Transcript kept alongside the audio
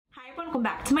Welcome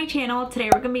back to my channel. Today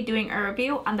we're going to be doing a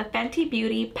review on the Fenty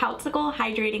Beauty Poutsicle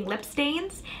Hydrating Lip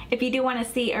Stains. If you do want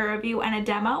to see a review and a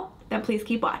demo, then please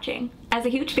keep watching. As a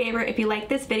huge favor, if you like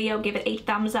this video, give it a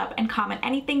thumbs up and comment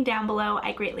anything down below.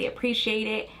 I greatly appreciate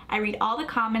it. I read all the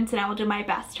comments and I will do my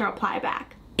best to reply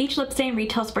back. Each lip stain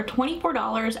retails for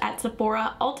 $24 at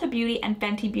Sephora, Ulta Beauty, and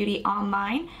Fenty Beauty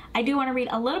online. I do want to read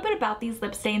a little bit about these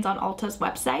lip stains on Ulta's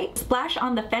website. Splash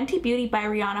on the Fenty Beauty by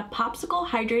Rihanna Poutsicle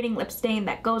Hydrating Lip Stain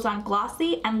that goes on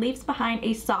glossy and leaves behind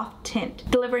a soft tint,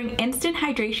 delivering instant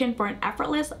hydration for an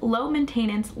effortless,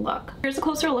 low-maintenance look. Here's a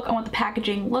closer look on what the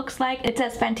packaging looks like. It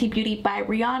says Fenty Beauty by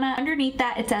Rihanna. Underneath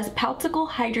that, it says Poutsicle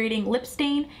Hydrating Lip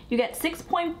Stain. You get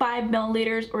 6.5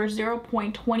 milliliters or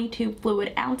 0.22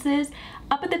 fluid ounces.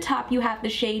 Up at the top, you have the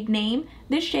shade name.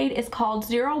 This shade is called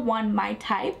 01 My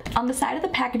Type. On the side of the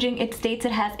packaging, it states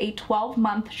it has a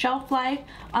 12-month shelf life.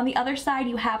 On the other side,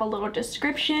 you have a little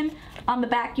description. On the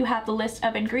back, you have the list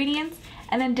of ingredients.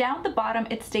 And then down at the bottom,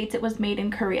 it states it was made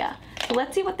in Korea. So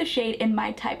let's see what the shade in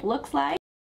My Type looks like.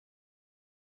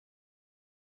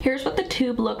 Here's what the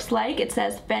tube looks like. It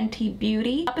says Fenty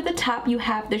Beauty. Up at the top, you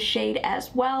have the shade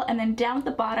as well. And then down at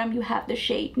the bottom, you have the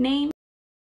shade name.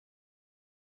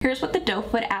 Here's what the doe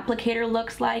foot applicator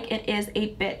looks like. It is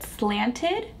a bit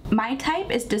slanted. My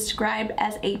Type is described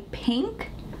as a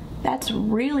pink. That's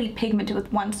really pigmented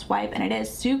with one swipe and it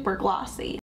is super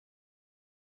glossy.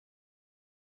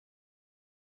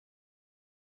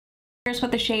 Here's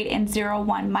what the shade in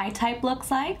 01 My Type looks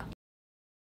like.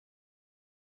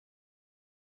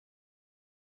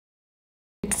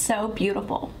 It's so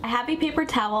beautiful. I have a paper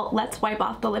towel. Let's wipe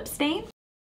off the lip stain.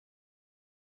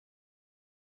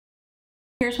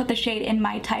 Here's what the shade in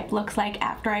My Type looks like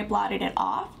after I blotted it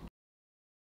off.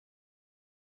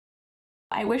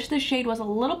 I wish this shade was a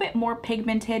little bit more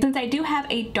pigmented. Since I do have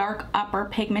a dark upper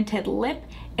pigmented lip,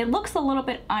 it looks a little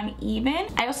bit uneven.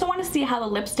 I also want to see how the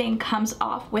lip stain comes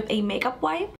off with a makeup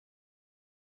wipe.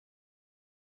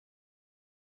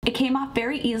 It came off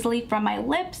very easily from my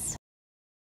lips.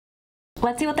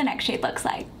 Let's see what the next shade looks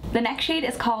like. The next shade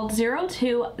is called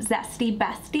 02 Zesty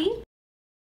Bestie.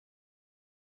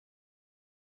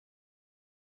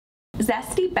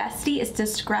 Zesty Bestie is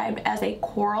described as a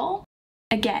coral.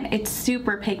 Again, it's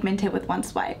super pigmented with one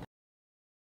swipe.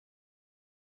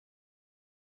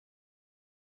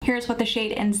 Here's what the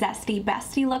shade in Zesty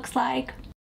Bestie looks like.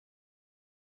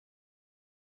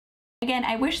 Again,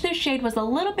 I wish this shade was a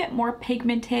little bit more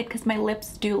pigmented because my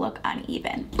lips do look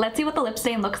uneven. Let's see what the lip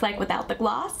stain looks like without the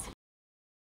gloss.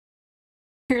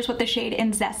 Here's what the shade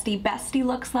in Zesty Bestie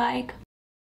looks like.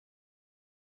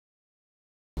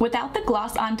 Without the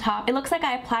gloss on top, it looks like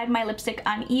I applied my lipstick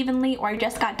unevenly or I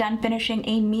just got done finishing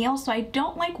a meal, so I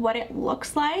don't like what it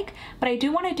looks like, but I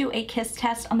do want to do a kiss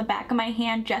test on the back of my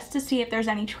hand just to see if there's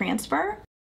any transfer.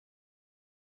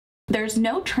 There's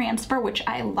no transfer, which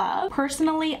I love.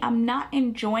 Personally, I'm not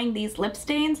enjoying these lip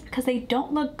stains because they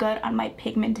don't look good on my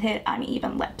pigmented,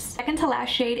 uneven lips. Second to last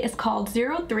shade is called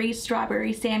 03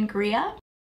 Strawberry Sangria.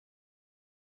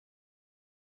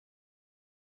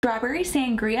 Strawberry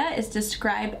Sangria is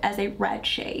described as a red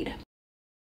shade.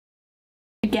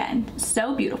 Again,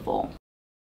 so beautiful.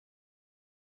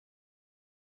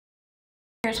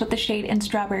 Here's what the shade in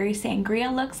Strawberry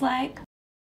Sangria looks like.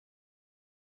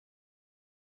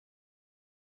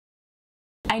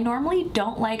 I normally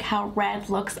don't like how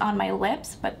red looks on my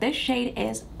lips, but this shade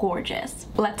is gorgeous.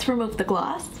 Let's remove the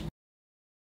gloss.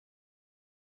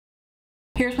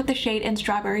 Here's what the shade in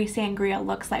Strawberry Sangria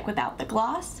looks like without the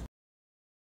gloss.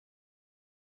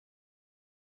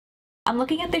 I'm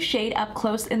looking at the shade up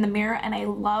close in the mirror and I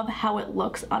love how it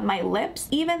looks on my lips,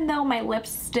 even though my lips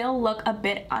still look a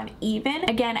bit uneven.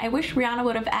 Again, I wish Rihanna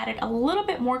would have added a little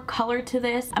bit more color to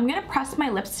this. I'm gonna press my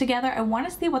lips together. I want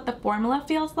to see what the formula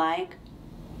feels like.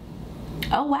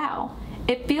 Oh wow.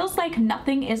 It feels like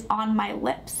nothing is on my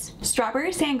lips.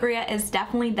 Strawberry Sangria is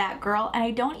definitely that girl, and I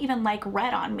don't even like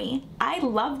red on me. I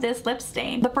love this lip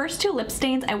stain. The first two lip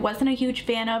stains I wasn't a huge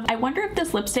fan of. I wonder if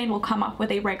this lip stain will come off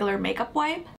with a regular makeup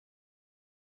wipe.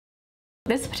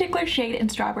 This particular shade in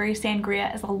Strawberry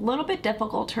Sangria is a little bit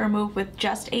difficult to remove with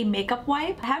just a makeup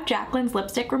wipe. I have Jacqueline's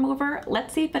lipstick remover.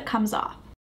 Let's see if it comes off.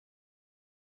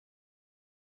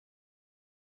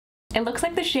 It looks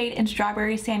like the shade in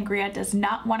Strawberry Sangria does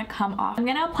not want to come off. I'm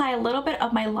going to apply a little bit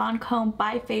of my Lancome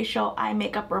Bifacial Eye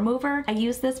Makeup Remover. I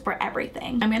use this for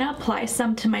everything. I'm going to apply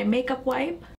some to my makeup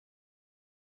wipe.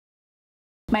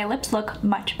 My lips look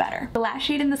much better. The last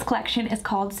shade in this collection is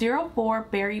called 04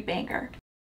 Berry Banger.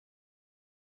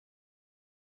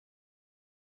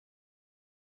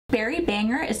 Berry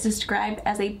Banger is described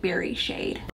as a berry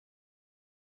shade.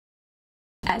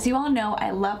 As you all know, I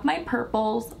love my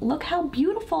purples. Look how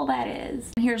beautiful that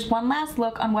is. Here's one last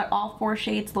look on what all 4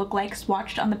 shades look like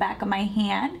swatched on the back of my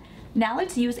hand. Now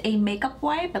let's use a makeup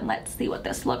wipe and let's see what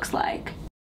this looks like.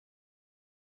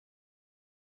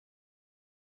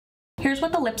 Here's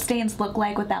what the lip stains look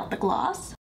like without the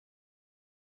gloss.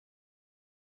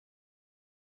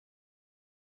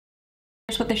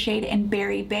 Here's what the shade in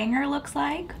Berry Banger looks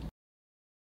like.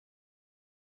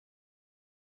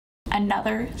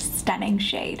 Another stunning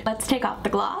shade. Let's take off the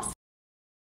gloss.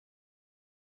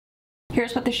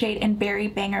 Here's what the shade in Berry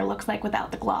Banger looks like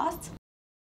without the gloss.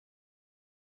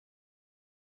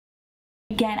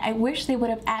 Again, I wish they would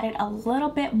have added a little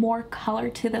bit more color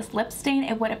to this lip stain.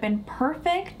 It would have been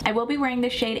perfect. I will be wearing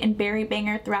this shade in Berry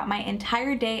Banger throughout my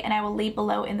entire day, and I will leave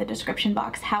below in the description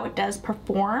box how it does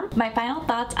perform. My final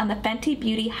thoughts on the Fenty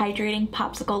Beauty Hydrating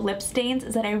Popsicle Lip Stains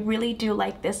is that I really do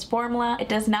like this formula. It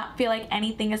does not feel like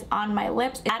anything is on my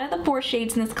lips. Out of the 4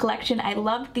 shades in this collection, I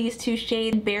loved these 2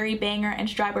 shades, Berry Banger and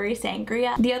Strawberry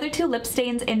Sangria. The other 2 lip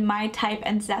stains in My Type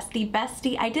and Zesty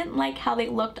Bestie, I didn't like how they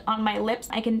looked on my lips.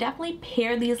 I can definitely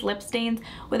pair these lip stains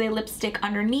with a lipstick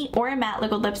underneath or a matte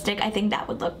liquid lipstick. I think that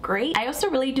would look great. I also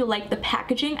really do like the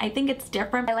packaging. I think it's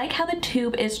different. I like how the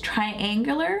tube is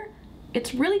triangular.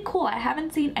 It's really cool. I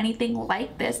haven't seen anything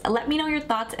like this. Let me know your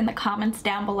thoughts in the comments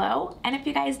down below. And if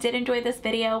you guys did enjoy this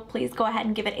video, please go ahead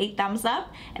and give it a thumbs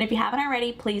up. And if you haven't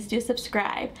already, please do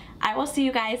subscribe. I will see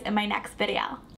you guys in my next video.